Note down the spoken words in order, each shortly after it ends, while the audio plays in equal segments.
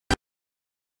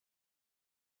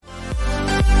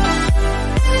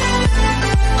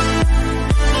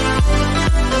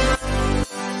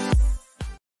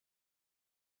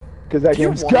Because that Do you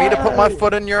game's want me to put my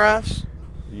foot in your ass?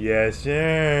 Yes,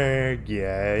 sir.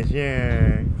 Yes,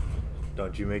 sir.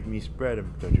 Don't you make me spread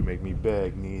them. Don't you make me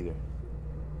beg neither.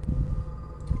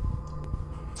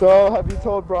 So, have you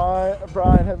told Brian,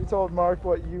 have you told Mark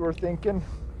what you were thinking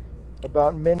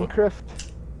about Minecraft?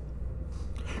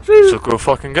 It's a good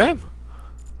fucking game.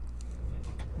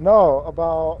 No,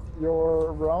 about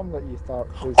your realm that you thought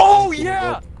was... Oh,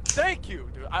 yeah! Thank you,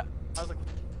 dude. I was like, what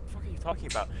the fuck are you talking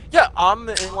about? Yeah, I'm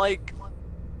in, like,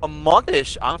 a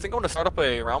month-ish. I think I'm gonna start up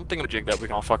a realm thingamajig that we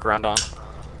can all fuck around on.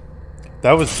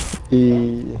 That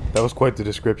was quite the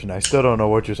description. I still don't know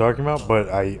what you're talking about, but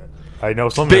I know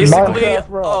something. Basically, a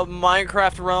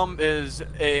Minecraft realm is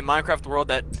a Minecraft world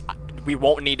that we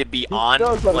won't need to be on.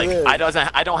 Like, I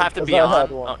don't have to be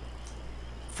on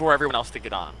for everyone else to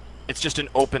get on. It's just an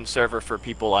open server for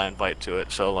people I invite to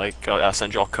it. So, like, I'll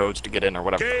send y'all codes to get in or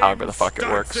whatever, however the fuck it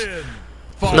works.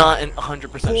 Not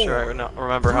 100% sure. I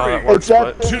remember how that works. It's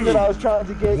that thing that I was trying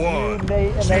to get you,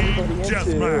 Nate, and everybody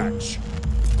into.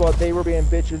 But they were being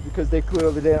bitches because they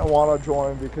clearly didn't want to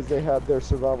join because they had their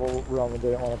survival realm and they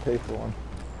didn't want to pay for one.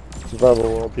 Survival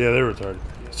world. Yeah, they're retarded.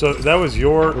 So that was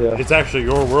your... Yeah. It's actually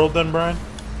your world then, Brian?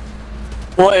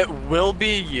 Well, it will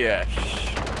be, yes.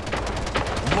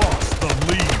 Lost the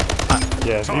lead.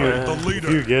 Yeah, if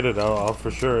you get it, I'll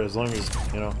for sure, as long as,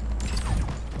 you know,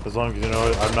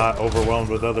 I'm not overwhelmed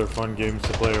with other fun games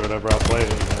to play or whatever, I'll play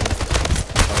it, you know.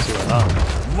 I'll see what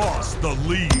not. Lost the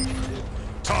lead.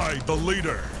 Tied the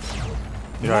leader.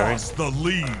 You know what I mean? Lost the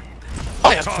lead.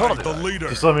 Oh, yeah, tied the leader.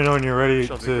 Just let me know when you're ready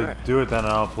to do it then,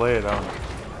 and I'll play it.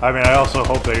 I mean, I also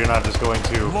hope that you're not just going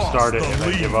to start it and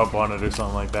then give up on it or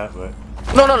something like that, but...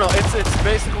 No. It's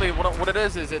basically, what it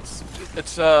is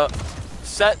it's a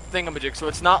set thingamajig, so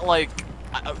it's not like...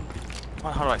 how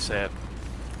do I say it?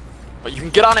 But you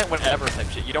can get on it whenever type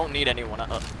shit. You don't need anyone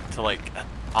to, like,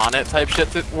 on it type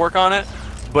shit to work on it.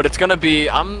 But it's gonna be...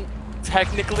 I'm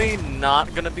technically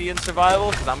not gonna be in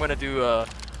survival, because I'm gonna do a...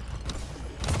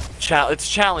 It's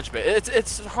challenge bit.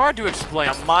 It's hard to explain.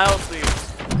 I'm mildly...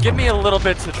 Give me a little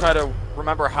bit to try to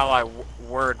remember how I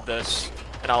word this,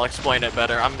 and I'll explain it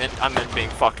better. I'm in being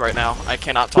fucked right now. I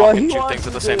cannot talk and shoot things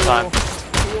at the same time.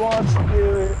 He wants to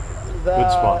do that.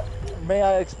 Good spot. May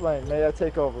I explain? May I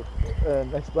take over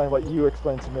and explain what you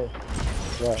explained to me?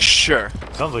 Yeah. Sure.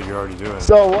 Sounds like you're already doing it.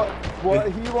 So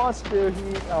what he wants to do,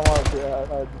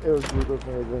 it was rude of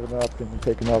me giving up and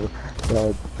taking over. So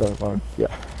I don't want. Yeah.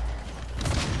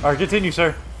 All right, continue,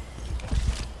 sir.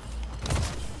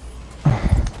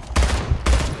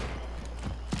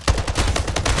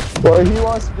 What he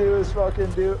wants to do is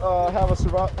fucking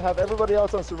have everybody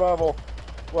else on survival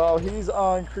while he's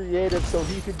on creative, so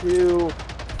he could do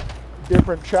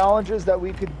different challenges that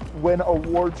we could win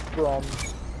awards from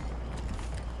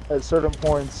at certain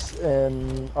points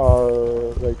in our,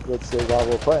 like, let's say, while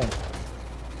we're playing.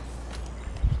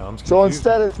 So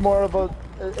instead it's more of a,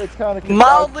 it's kind of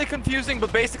mildly confusing,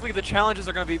 but basically the challenges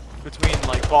are going to be between,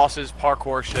 like, bosses,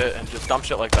 parkour shit, and just dumb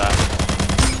shit like that.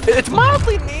 It's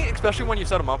mildly neat, especially when you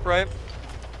set them up right,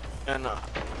 and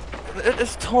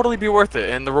it's totally be worth it.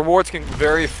 And the rewards can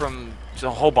vary from just a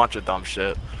whole bunch of dumb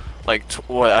shit. Like,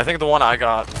 I think the one I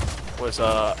got was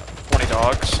 20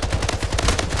 dogs.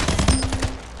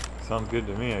 Sounds good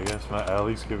to me, I guess. Might at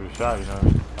least give it a shot, you know.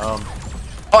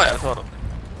 Oh yeah, totally.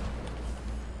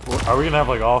 Are we gonna have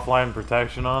like offline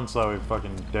protection on so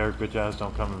fucking Derek bitch ass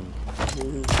don't come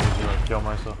and kill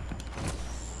myself?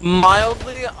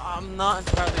 Mildly, I'm not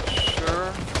entirely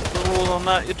sure the rules on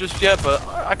that just yet, but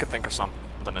I could think of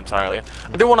something entirely.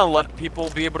 I do want to let people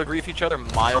be able to grief each other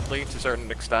mildly to certain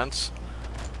extents.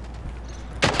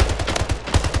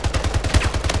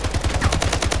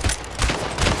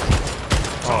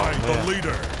 Tied the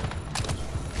leader.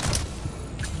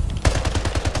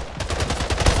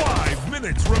 5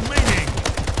 minutes remaining.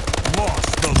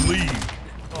 Lost the lead.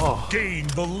 Oh.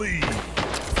 Gained the lead.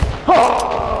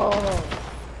 Oh.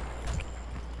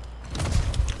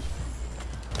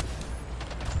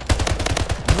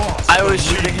 I was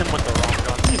shooting him with the wrong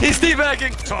gun. He's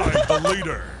teabagging! Tied the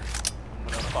leader.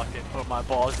 I'm gonna fucking put my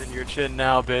balls in your chin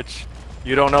now, bitch.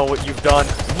 You don't know what you've done.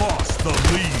 Lost the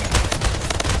lead.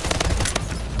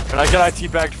 And I get I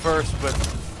teabagged first, but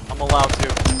I'm allowed to.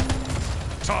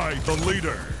 Tied the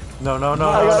leader. No.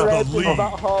 Lost the lead.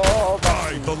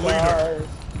 Tied the leader.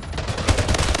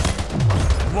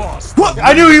 Lost. What?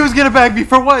 I knew he was gonna bag me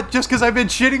for what? Just because I've been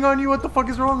shitting on you? What the fuck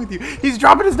is wrong with you? He's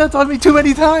dropping his nuts on me too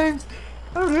many times.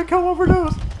 I'm gonna come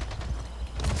overdose.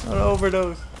 I'm gonna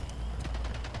overdose.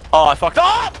 Oh, I fucked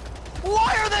up!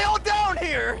 Why are they all down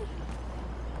here?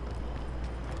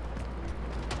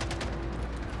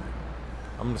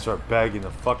 I'm gonna start bagging the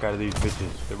fuck out of these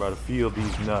bitches. They're about to feel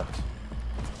these nuts.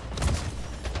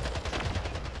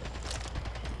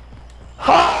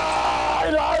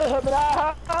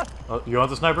 Oh, you want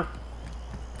the sniper?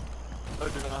 I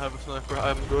do not have a sniper.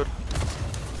 I'm good.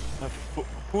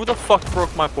 Who the fuck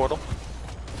broke my portal?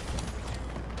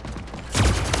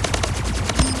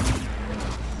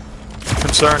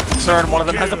 Concern, one of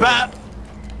them has a bat!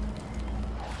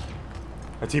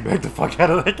 I teabagged the fuck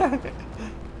out of that guy.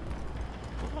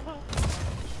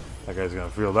 That guy's gonna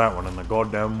feel that one in the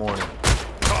goddamn morning.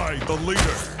 Tied the leader.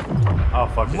 I'll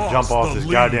fucking Lost jump off the this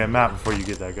lead. goddamn map before you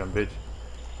get that gun, bitch.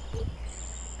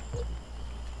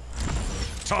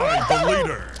 Tied the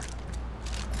leader.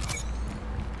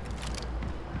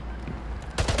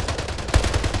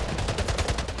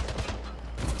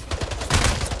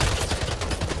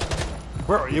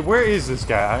 Where is this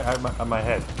guy? On my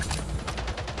head.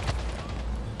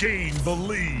 Gain the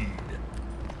lead.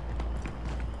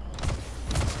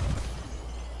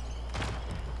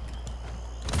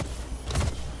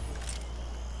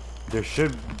 There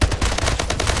should...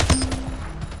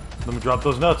 Let me drop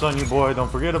those nuts on you, boy.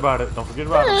 Don't forget about it. Don't forget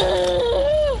about it.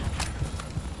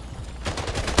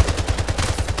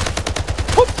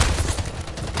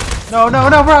 No, no,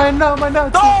 no, Brian. No, my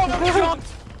nuts. No!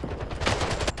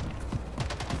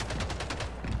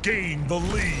 Gain the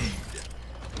lead.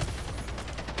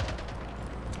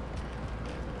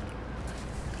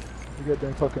 You got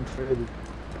them fucking traded.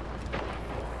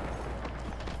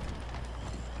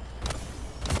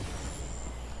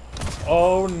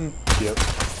 Oh, yep.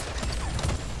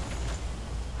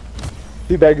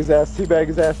 Teabag his ass, teabag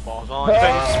his ass. Balls on the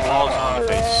face, balls on the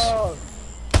face.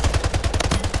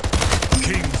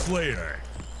 King Slayer.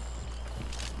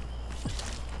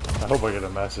 I hope I get a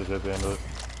message at the end of it.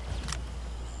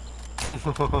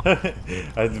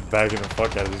 I was bagging the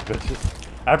fuck out of these bitches.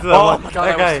 After that, Oh my God,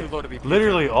 that I guy, was too low to be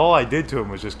literally all I did to him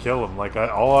was just kill him. Like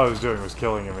all I was doing was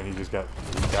killing him, and he got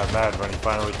mad when he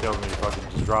finally killed me. He fucking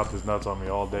just dropped his nuts on me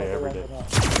all day, every day.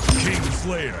 King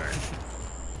Slayer.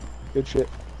 Good shit.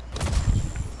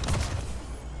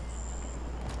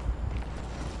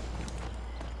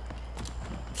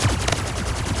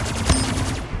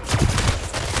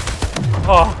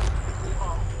 Oh.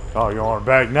 Oh, you want a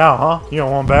bag now, huh? You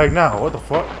don't want a bag now. What the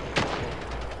fuck?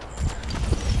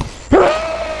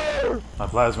 My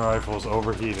plasma rifle's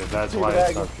overheated. That's why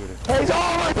I stopped shooting. He's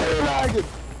always teabagging!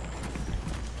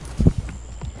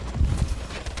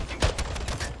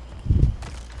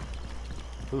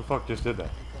 Who the fuck just did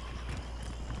that?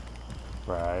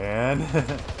 Brian.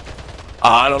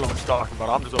 I don't know what you're talking about.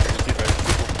 I'm just over the teabag.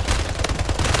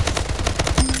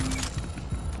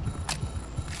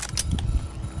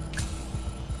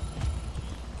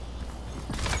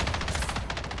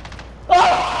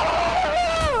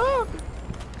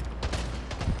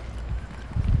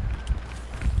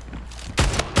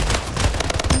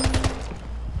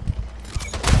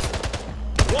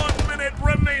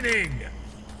 Remaining.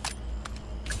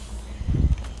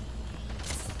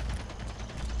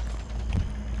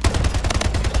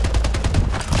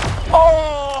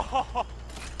 Oh!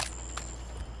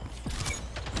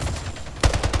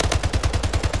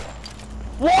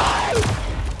 What?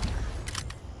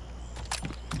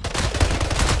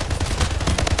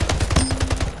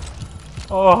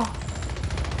 Oh.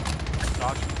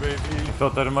 Got you, baby. I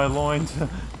felt that in my loins.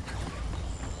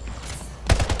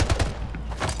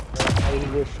 I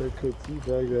wish I could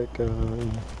teabag that guy.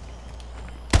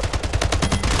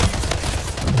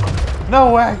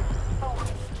 No way!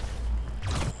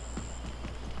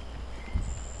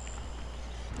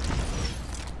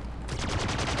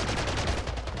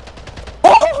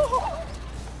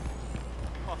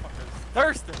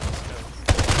 Thurston! Is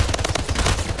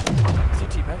he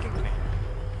teabagging me?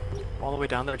 All the way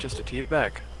down there just to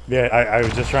teabag. Yeah, I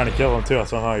was just trying to kill him too.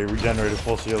 Somehow he regenerated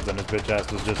full shields and his bitch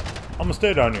ass was just, I'm gonna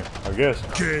stay down here, I guess.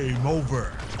 Game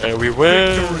over. And we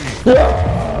win!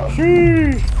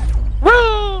 Sheesh!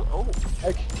 Oh.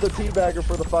 The teabagger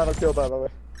for the final kill, by the way.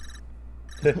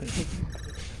 That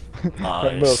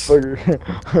Nice. motherfucker.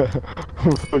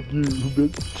 Fuck you,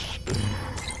 bitch.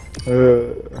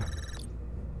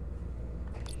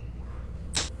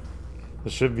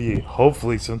 There should be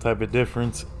hopefully some type of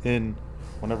difference in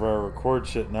whenever I record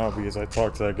shit now, because I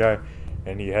talked to that guy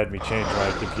and he had me change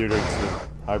my computer to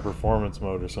high performance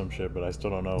mode or some shit, but I still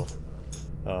don't know.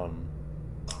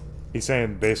 He's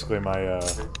saying basically my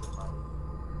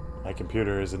my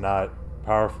computer is not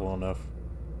powerful enough,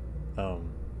 and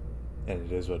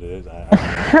it is what it is.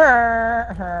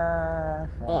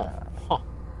 Huh.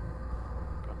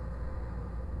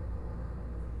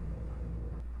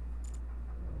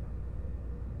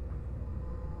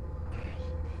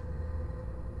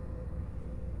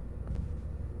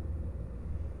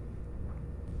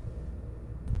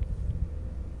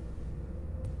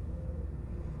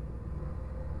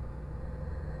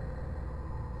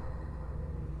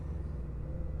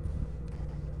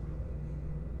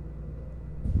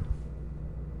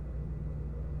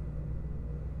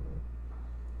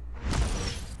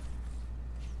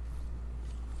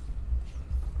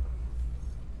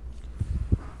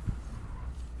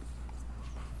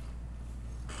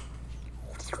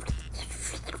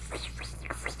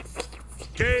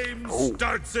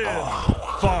 starts in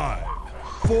 5,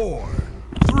 4,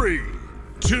 3,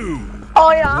 2,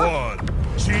 Oh yeah. 1.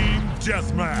 Team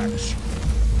deathmatch.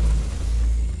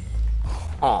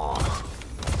 Aw.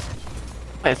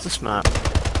 Hey, it's this map. I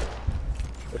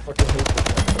fucking hate this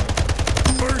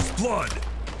one. First blood.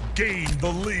 Gain the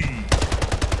lead.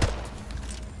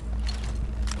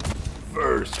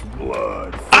 First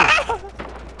blood.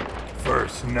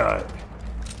 First nut.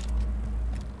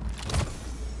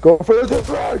 Go for the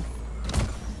drag!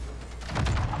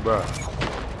 Bruh.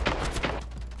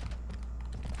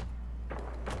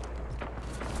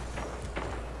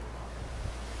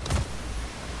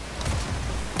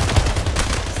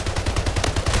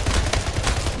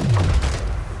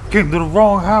 Came to the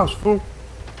wrong house, fool.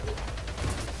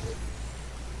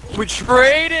 We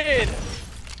traded!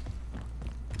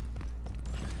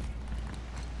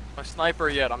 My sniper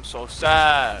yet, I'm so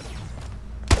sad.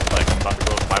 Like, I'm about to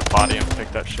go with my body and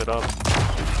pick that shit up.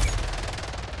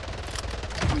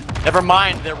 Never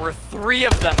mind, there were 3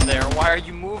 of them there. Why are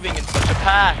you moving in such a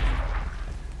pack?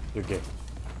 You're gay.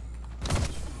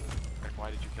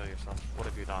 Why did you kill yourself? What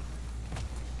have you done?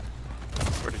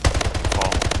 Where did you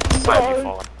fall? Why have you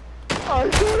fallen? I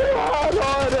couldn't hold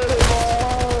on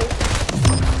anymore!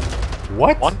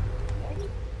 What? One?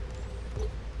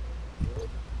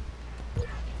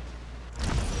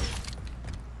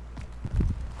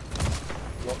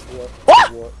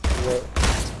 What?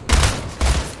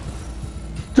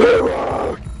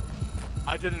 Derrick!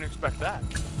 I didn't expect that.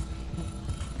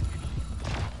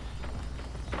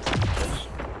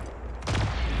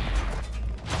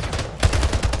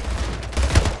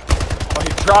 Oh, he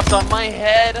dropped on my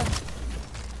head.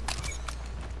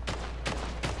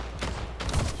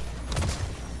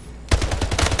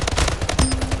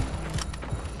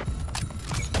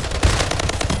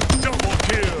 Double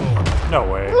kill. No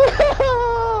way.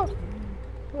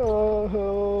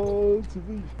 Oh, to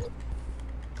me.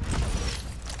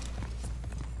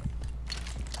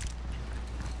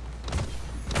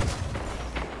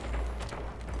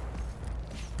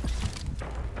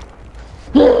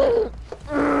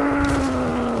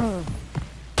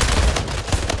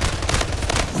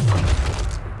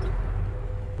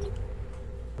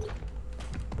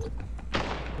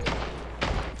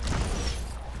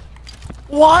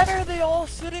 Why are they all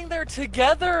sitting there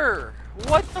together?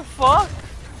 What the fuck?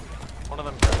 One of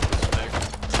them grabbed this thing.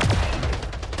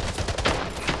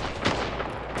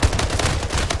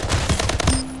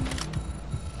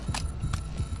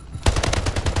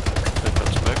 Take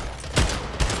that stick.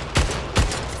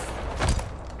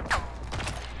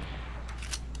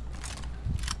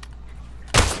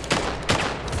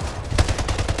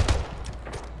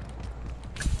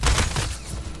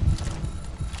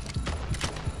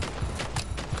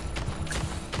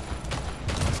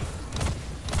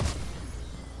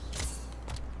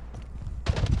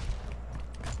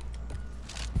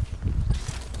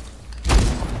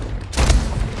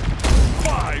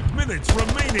 Minutes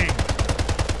remaining.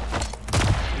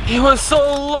 He was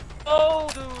so low,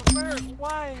 dude. Where?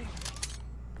 Why?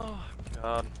 Oh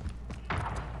god.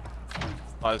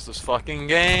 Why is this fucking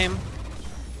game?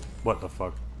 What the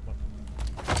fuck?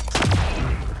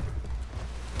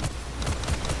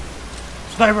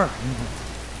 Sniper!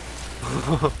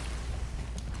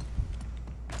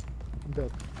 I'm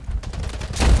dead.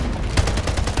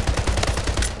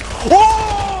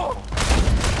 Oh!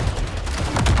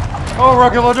 Oh,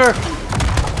 rocket launcher!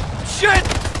 Shit!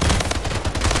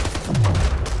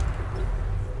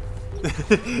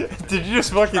 Did you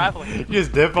just fucking you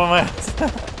just dip on my ass?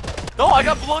 No, I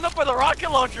got blown up by the rocket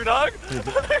launcher, dog.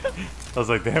 I was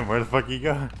like, damn, where the fuck you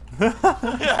go? Yeah,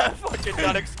 I fucking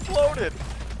got exploded.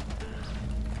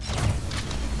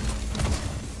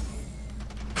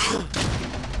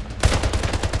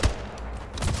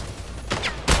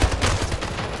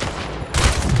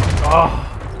 Oh.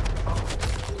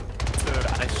 Dude,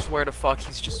 I swear to fuck,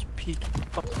 he's just peeking.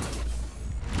 Fuck.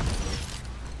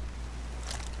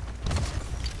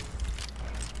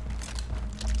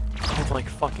 Like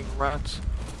fucking rats.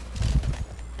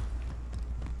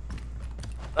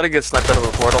 I didn't get sniped out of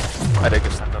a portal. I did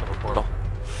get sniped out of a portal.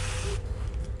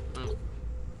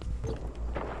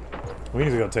 We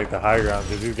need to go take the high ground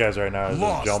because these guys right now are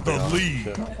Lost just jumping the on lead.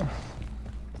 shit.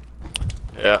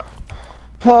 Yeah.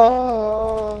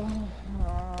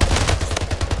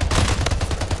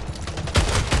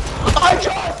 I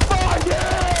just found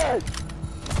it!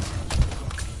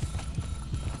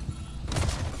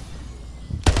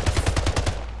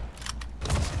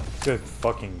 Good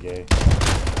fucking gay.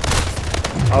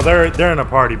 Oh, they're in a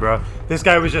party, bro. This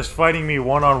guy was just fighting me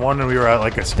one-on-one and we were at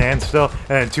like a standstill, and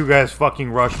then 2 guys fucking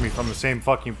rushed me from the same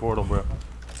fucking portal, bro.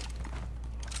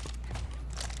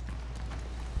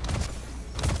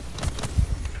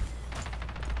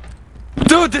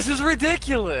 Dude, this is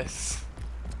ridiculous.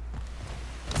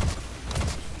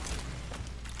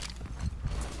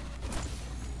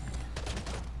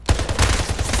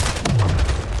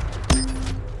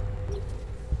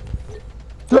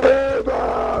 Stay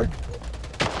back!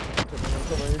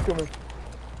 He's coming.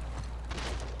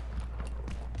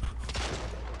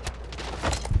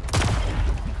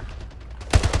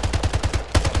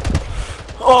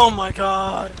 Oh my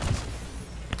god.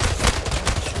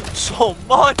 So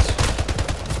much.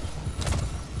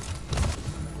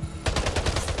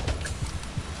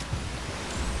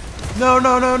 No,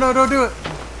 no, no, no, don't do it.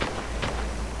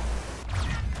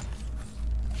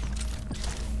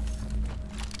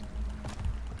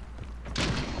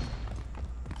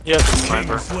 Yes,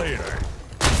 sniper. Slayer.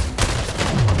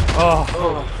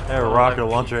 Oh, I had a rocket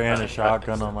launcher and a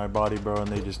shotgun on my body, bro, and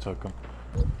they just took them.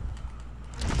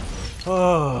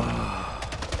 Oh.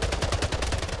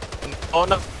 Oh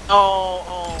no.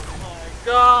 Oh my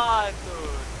god, dude.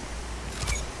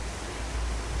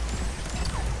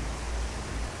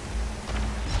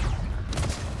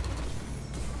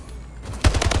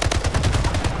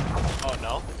 Oh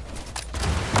no.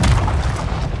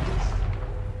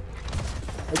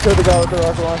 I killed the guy with the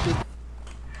rocket launcher.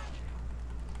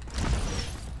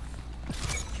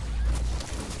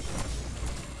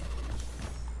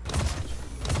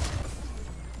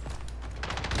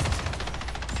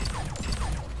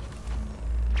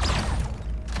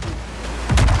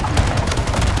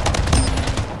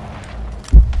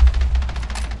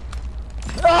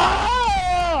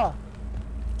 Ah!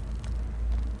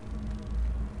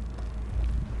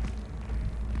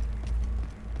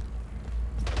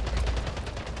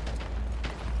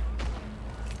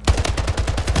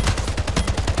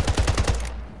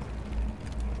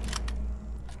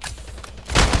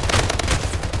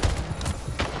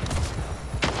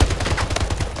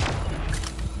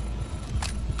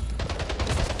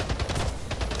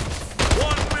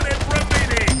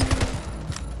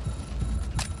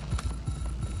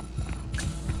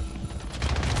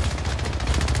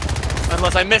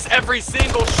 Unless I miss every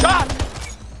single shot!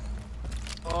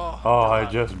 Oh, I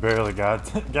just barely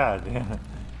got. God damn it.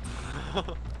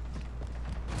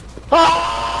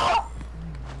 Ah!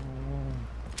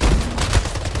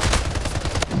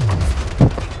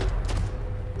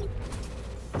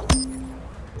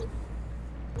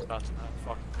 That's not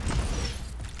fuck.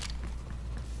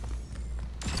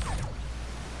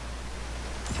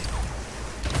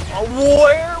 Oh,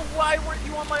 where? Why weren't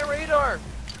you on my radar?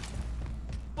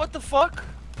 What the fuck?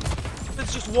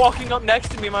 It's just walking up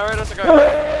next to me. My radar's like,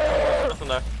 nothing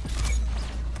there.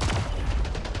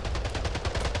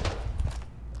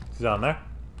 He's on there.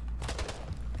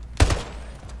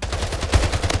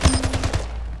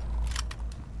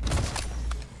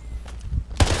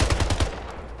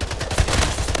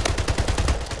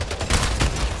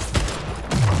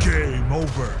 Game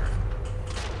over.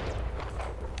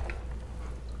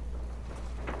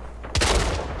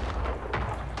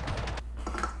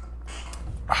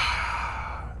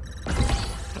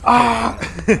 Ah!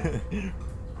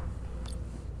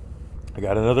 I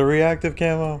got another reactive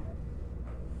camo.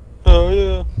 Oh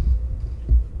yeah.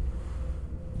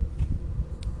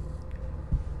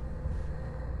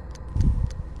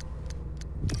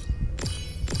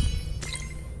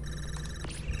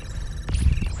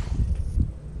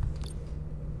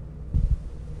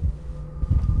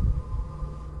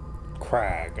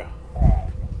 Crag.